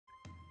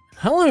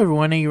Hello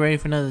everyone, are you ready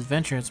for another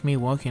adventure? It's me,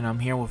 Woki, and I'm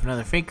here with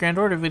another Fake Grand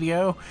Order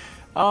video.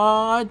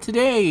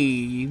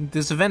 Today,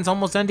 this event's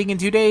almost ending in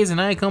 2 days,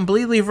 and I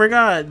completely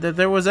forgot that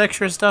there was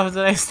extra stuff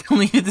that I still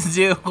needed to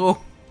do.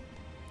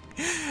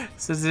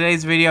 So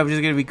today's video, I'm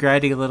just going to be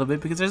grinding a little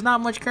bit, because there's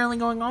not much currently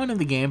going on in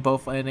the game,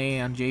 both NA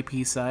and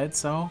JP's side,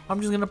 so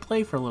I'm just going to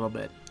play for a little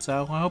bit.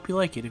 So I hope you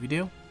like it. If you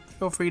do,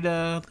 feel free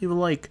to leave a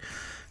like.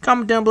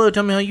 Comment down below,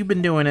 tell me how you've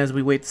been doing as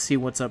we wait to see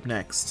what's up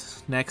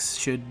next. Next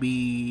should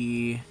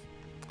be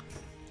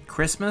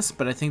Christmas,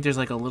 but I think there's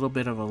like a little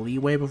bit of a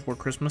leeway before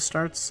Christmas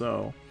starts,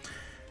 so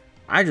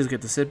I just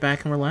get to sit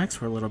back and relax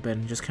for a little bit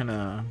and just kind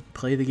of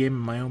play the game at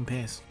my own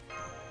pace,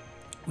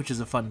 which is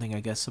a fun thing, I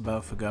guess,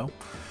 about Fgo,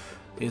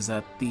 is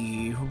that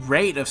the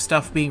rate of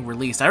stuff being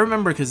released. I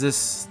remember because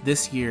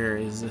this year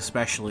is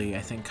especially, I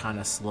think, kind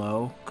of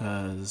slow,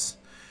 because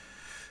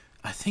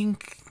I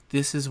think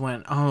this is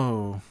when,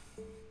 oh,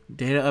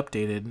 data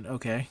updated.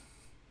 Okay,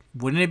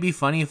 wouldn't it be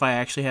funny if I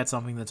actually had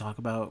something to talk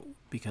about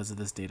because of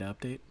this data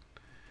update?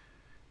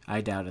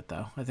 I doubt it,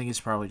 though. I think it's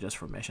probably just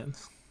for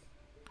missions.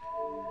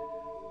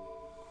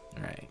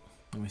 Alright,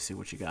 let me see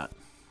what you got.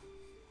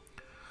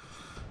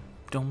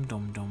 Dum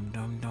dum dum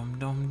dum dum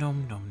dum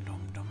dum dum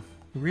dum dum.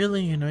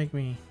 Really? You make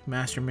me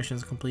master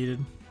missions completed?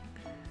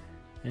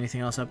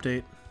 Anything else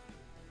update?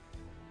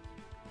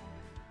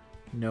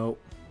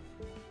 Nope.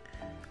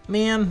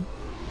 Man.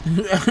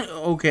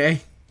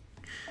 Okay.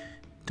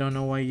 Don't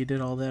know why you did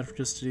all that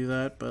just to do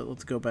that, but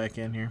let's go back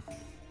in here.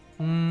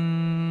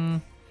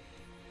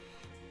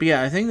 But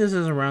yeah, I think this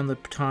is around the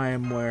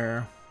time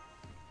where...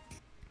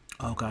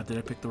 Oh god, did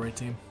I pick the right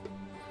team?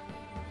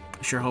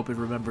 I sure hope it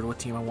remembered what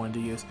team I wanted to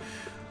use.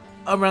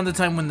 Around the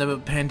time when the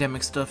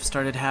pandemic stuff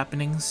started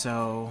happening,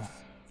 so...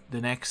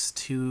 The next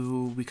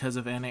two, because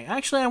of NA...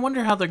 Actually, I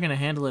wonder how they're going to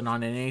handle it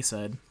on NA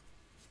side.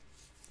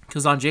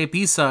 Because on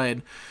JP's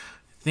side,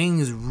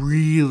 things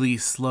really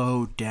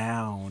slowed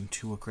down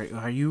to a great...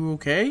 Are you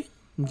okay?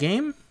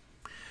 Game?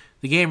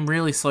 The game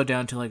really slowed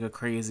down to like a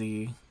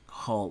crazy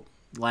halt.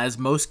 As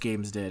most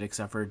games did,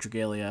 except for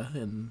Dragalia,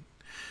 and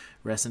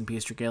rest in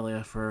peace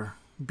Dragalia for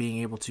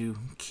being able to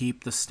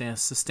keep the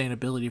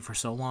sustainability for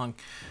so long.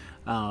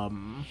 Oh,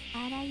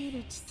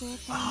 that's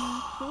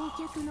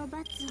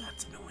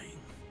annoying.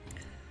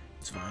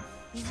 It's fine.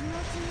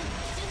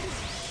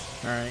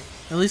 Alright,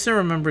 at least I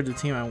remembered the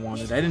team I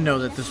wanted. I didn't know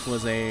that this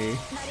was a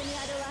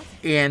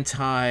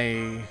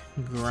anti-grind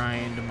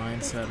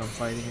mindset I'm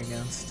fighting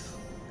against.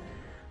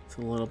 It's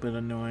a little bit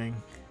annoying.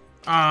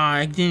 Ah,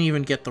 I didn't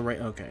even get the right...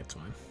 Okay, it's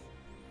fine.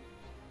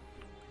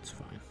 It's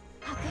fine.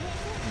 I'm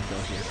gonna go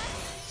here.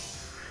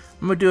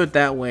 I'm gonna do it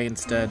that way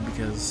instead,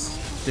 because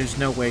there's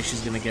no way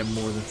she's gonna get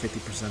more than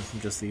 50%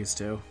 from just these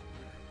two.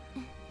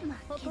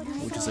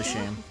 Which is a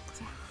shame.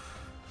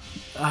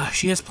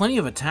 She has plenty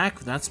of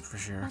attack, that's for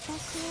sure.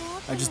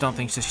 I just don't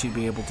think that she'd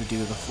be able to do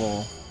the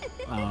full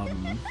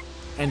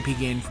NP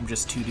gain from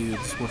just two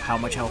dudes with how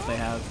much health they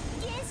have.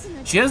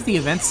 She has the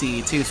event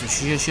CE too, so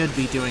she should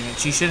be doing it.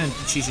 She should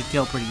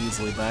kill pretty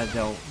easily, but I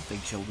don't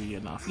think she'll be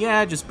enough.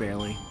 Yeah, just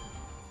barely.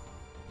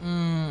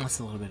 That's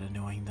a little bit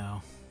annoying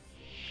though.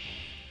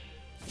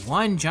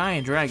 One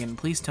giant dragon,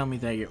 please tell me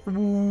that you're...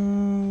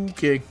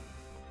 Okay.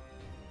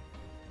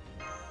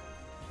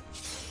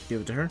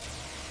 Give it to her.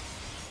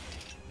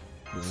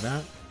 Do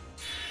that.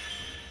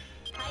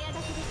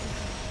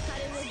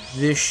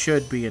 This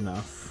should be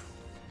enough.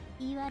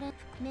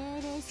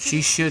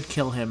 She should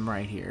kill him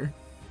right here.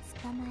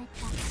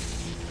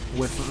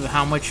 With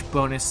how much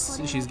bonus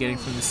she's getting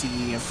from the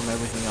CE and from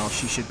everything else,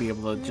 she should be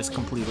able to just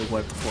completely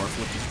wipe the floor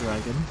with this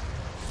dragon.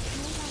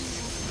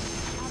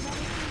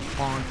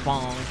 Bong,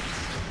 bong,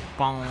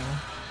 bong.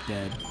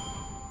 Dead.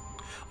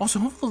 Also,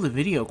 hopefully the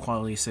video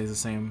quality stays the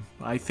same.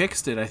 I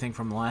fixed it, I think,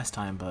 from the last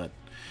time, but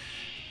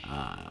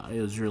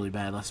it was really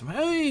bad last time.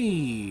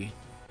 Hey!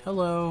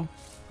 Hello.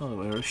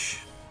 Hello, Irish.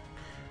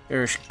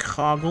 Irish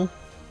Coggle.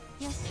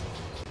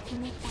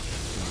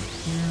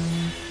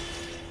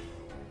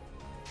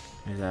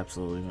 There's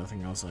absolutely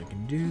nothing else I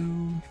can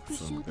do,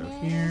 so I'm gonna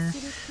go here.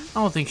 I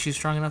don't think she's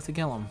strong enough to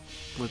kill him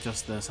with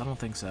just this. I don't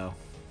think so.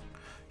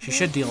 She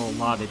should deal a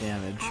lot of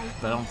damage,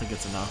 but I don't think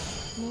it's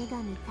enough.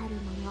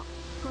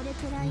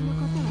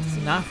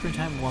 Not for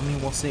time. Well, I mean,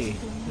 we'll see.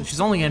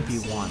 She's only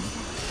NP1.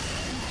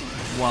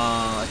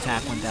 Well,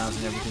 attack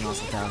 1000, everything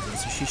else 1000,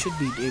 so she should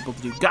be able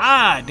to do...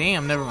 God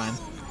damn, never mind.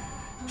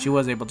 She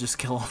was able to just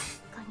kill him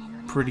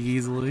pretty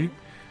easily.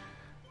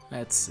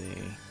 Let's see.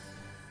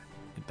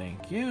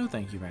 Thank you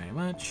very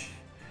much.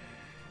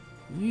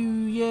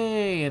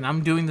 Yay! And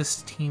I'm doing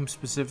this team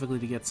specifically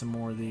to get some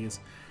more of these.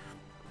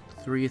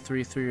 3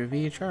 of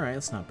each. Alright,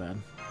 that's not bad.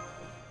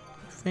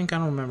 I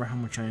don't remember how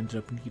much I ended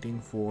up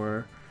needing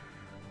for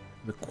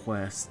the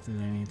quest that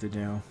I need to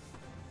do.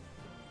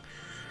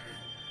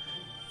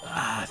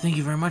 Thank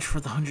you very much for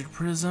the 100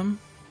 prism.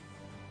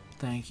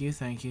 Thank you.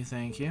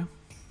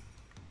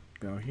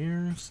 Go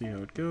here, see how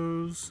it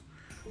goes.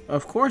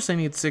 Of course I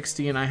need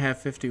 60 and I have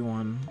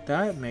 51.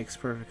 That makes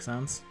perfect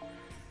sense.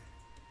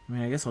 I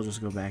mean, I guess I'll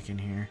just go back in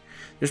here.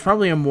 There's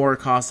probably a more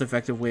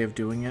cost-effective way of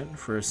doing it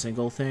for a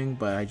single thing,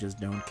 but I just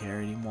don't care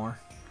anymore.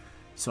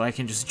 So I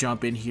can just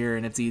jump in here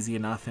and it's easy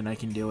enough and I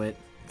can do it.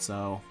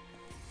 So,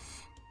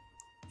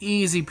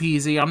 easy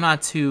peasy. I'm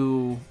not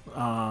too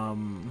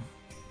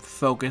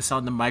focused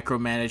on the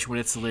micromanage when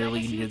it's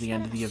literally near the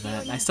end of the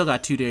event. I still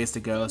got 2 days to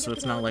go, so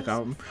it's not like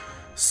I'm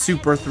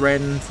super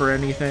threatened for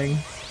anything.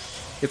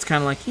 It's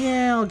kind of like,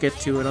 yeah, I'll get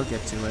to it, I'll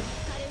get to it.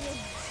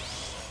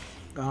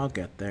 I'll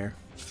get there.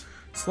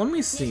 So let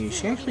me see,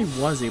 she actually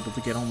was able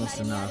to get almost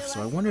enough,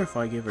 so I wonder if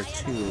I give her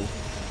 2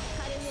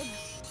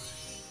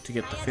 to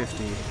get the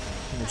 50,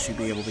 and if she'd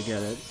be able to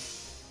get it.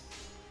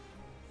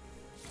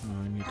 Oh,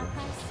 I need to...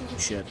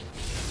 shit.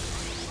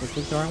 Did I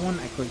click the right one?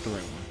 I clicked the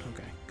right one.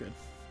 Okay, good.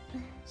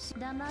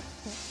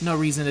 No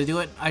reason to do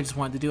it, I just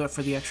wanted to do it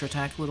for the extra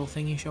attack little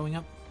thingy showing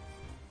up.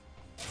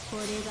 Oh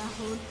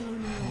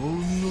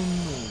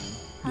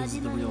no. This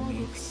is the real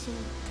me.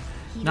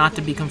 Not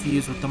to be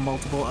confused with the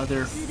multiple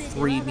other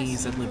free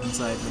me's that live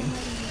inside me.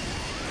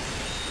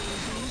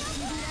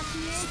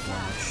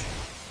 Splash.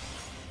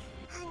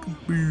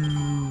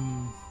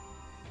 Boom.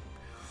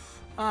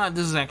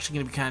 This is actually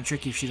going to be kind of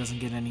tricky if she doesn't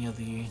get any of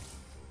the...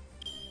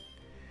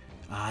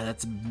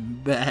 that's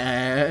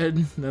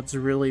bad. That's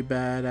really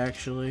bad,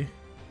 actually.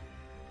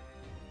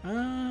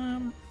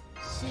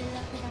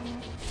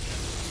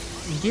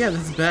 Yeah,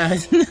 that's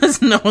bad.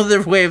 There's no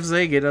other way of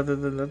saying it other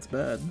than that's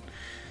bad.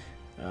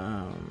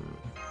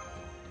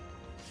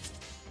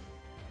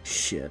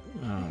 Shit.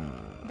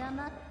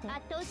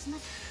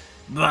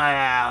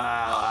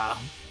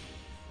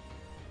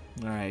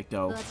 Alright,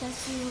 go.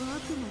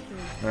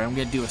 Alright, I'm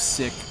gonna do a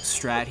sick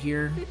strat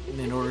here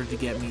in order to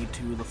get me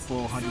to the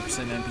full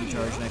 100% MP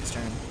charge next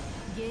turn.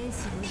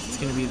 It's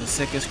gonna be the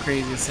sickest,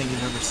 craziest thing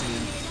you've ever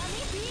seen.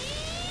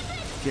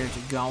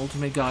 Guaranteed God,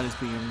 Ultimate Goddess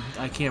Beam.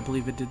 I can't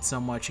believe it did so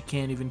much. It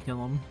can't even kill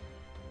him.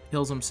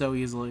 Kills him so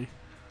easily.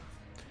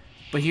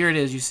 But here it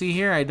is. You see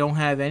here, I don't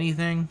have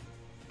anything.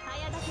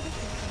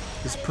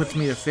 This puts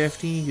me to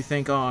 50. You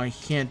think, oh, he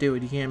can't do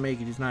it. He can't make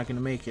it. He's not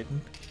gonna make it.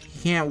 He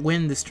can't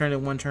win this turn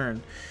in one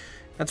turn.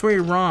 That's where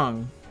you're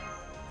wrong.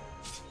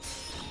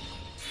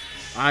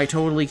 I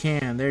totally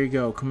can. There you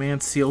go.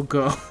 Command Seal,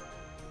 go.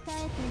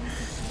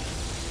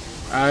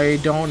 I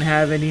don't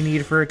have any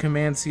need for a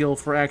Command Seal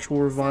for actual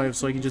revive,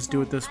 so I can just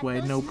do it this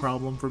way. No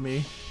problem for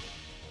me.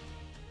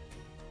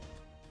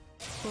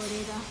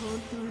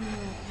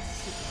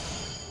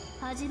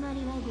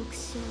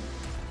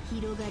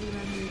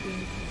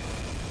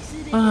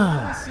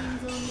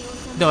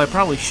 No, I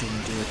probably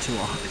shouldn't do it too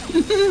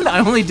often. I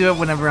only do it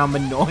whenever I'm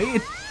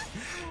annoyed.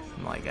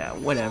 I'm like,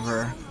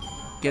 whatever.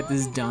 Get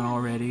this done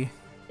already.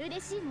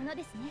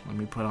 Let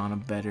me put on a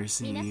better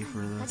C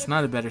for this.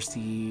 Not a better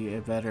C,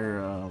 a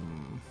better,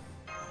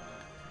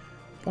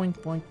 boink,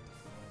 boink.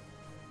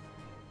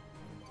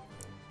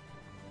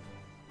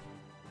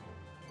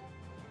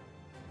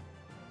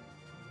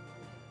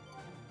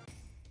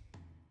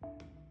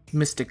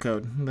 Mystic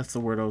Code. That's the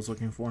word I was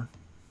looking for.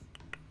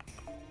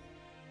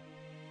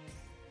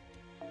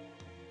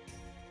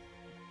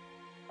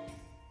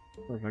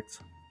 Perfect.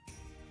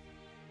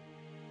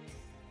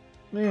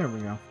 There we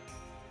go.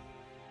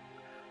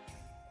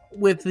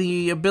 With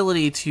the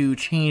ability to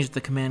change the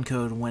command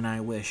code when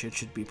I wish, it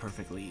should be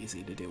perfectly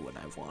easy to do what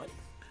I want.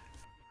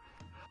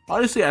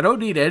 Honestly, I don't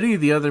need any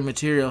of the other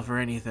material for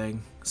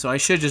anything, so I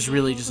should just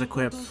really just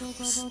equip...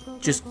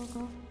 Just...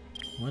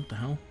 What the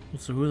hell?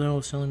 So who the hell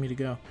is telling me to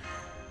go?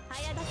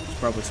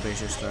 Probably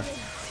Spacious Star.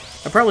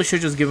 I probably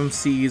should just give him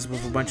C's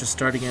with a bunch of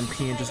starting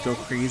NP and just go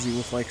crazy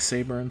with like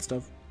Saber and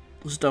stuff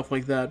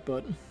like that,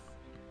 but...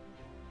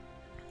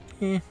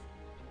 Eh.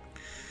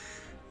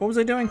 What was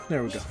I doing?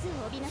 There we go.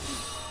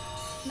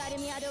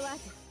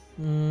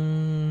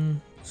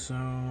 So...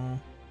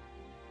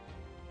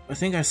 I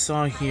think I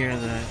saw here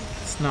that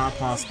it's not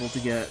possible to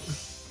get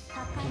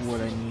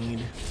what I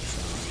need.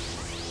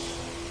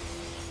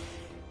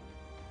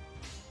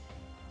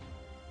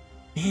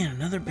 Man,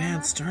 another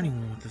bad starting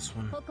one with this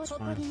one. It's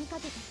fine.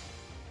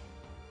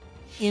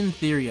 In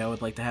theory, I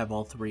would like to have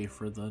all three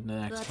for the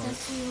next part.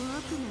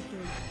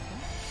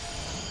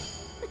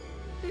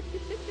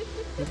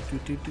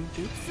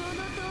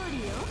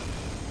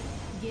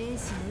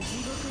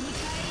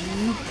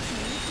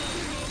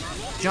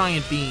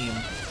 Giant beam.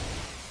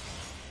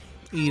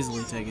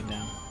 Easily taken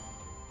down.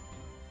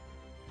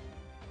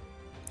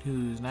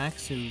 Who's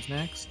next? Who's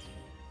next?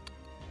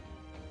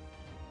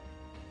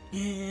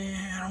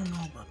 Yeah, I don't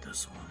know about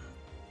this one.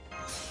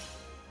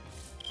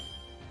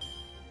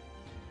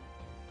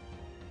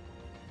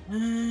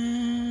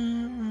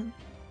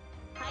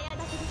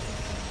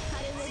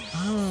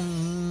 I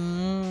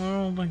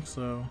don't think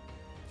so.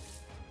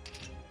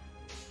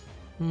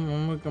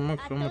 I'm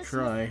gonna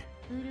try.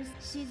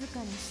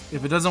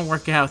 If it doesn't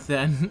work out,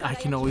 then I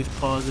can always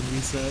pause and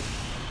reset.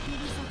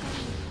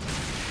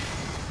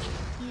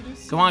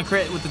 Come on,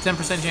 crit with the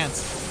 10%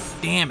 chance.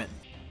 Damn it.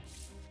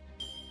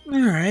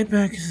 Alright,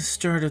 back to the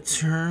start of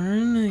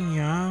turn.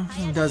 Yeah,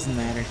 it doesn't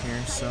matter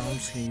here, so I'm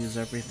just gonna use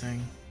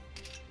everything.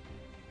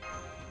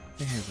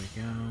 There we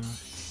go.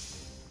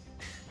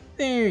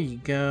 There you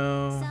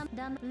go.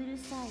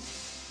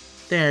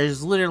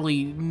 There's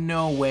literally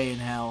no way in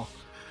hell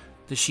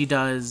that she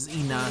does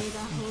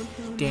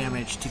enough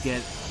damage to get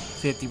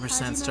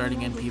 50% starting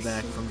NP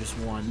back from just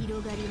one.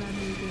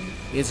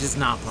 It's just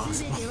not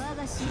possible.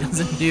 She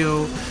doesn't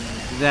do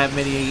that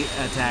many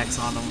attacks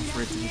on him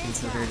for it to be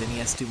considered, and he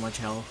has too much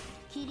health.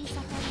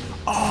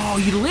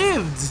 Oh, you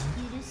lived!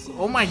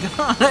 Oh my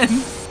god!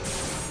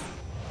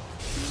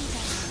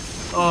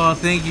 Oh,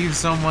 thank you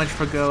so much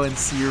for going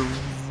to your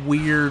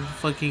weird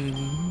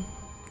fucking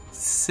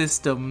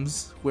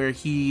systems where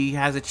he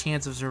has a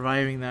chance of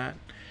surviving that.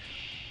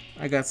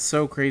 I got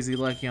so crazy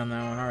lucky on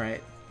that one.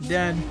 Alright,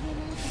 dead.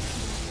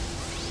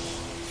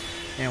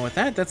 And with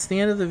that, that's the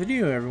end of the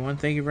video, everyone.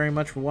 Thank you very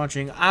much for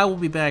watching. I will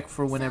be back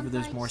for whenever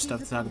there's more stuff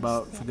to talk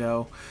about for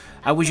Go.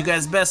 I wish you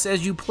guys best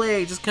as you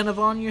play, just kind of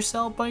on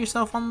yourself, by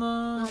yourself on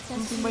the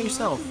something by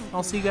yourself.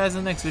 I'll see you guys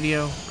in the next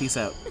video. Peace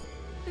out.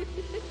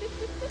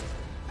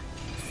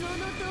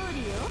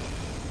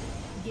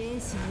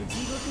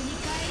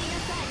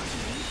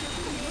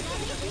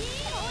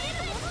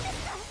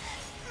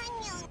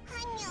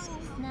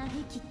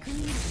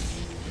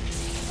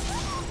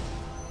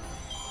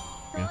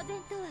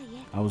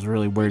 I was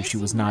really worried she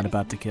was not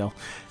about to kill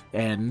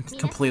and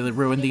completely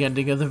ruined the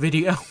ending of the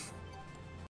video.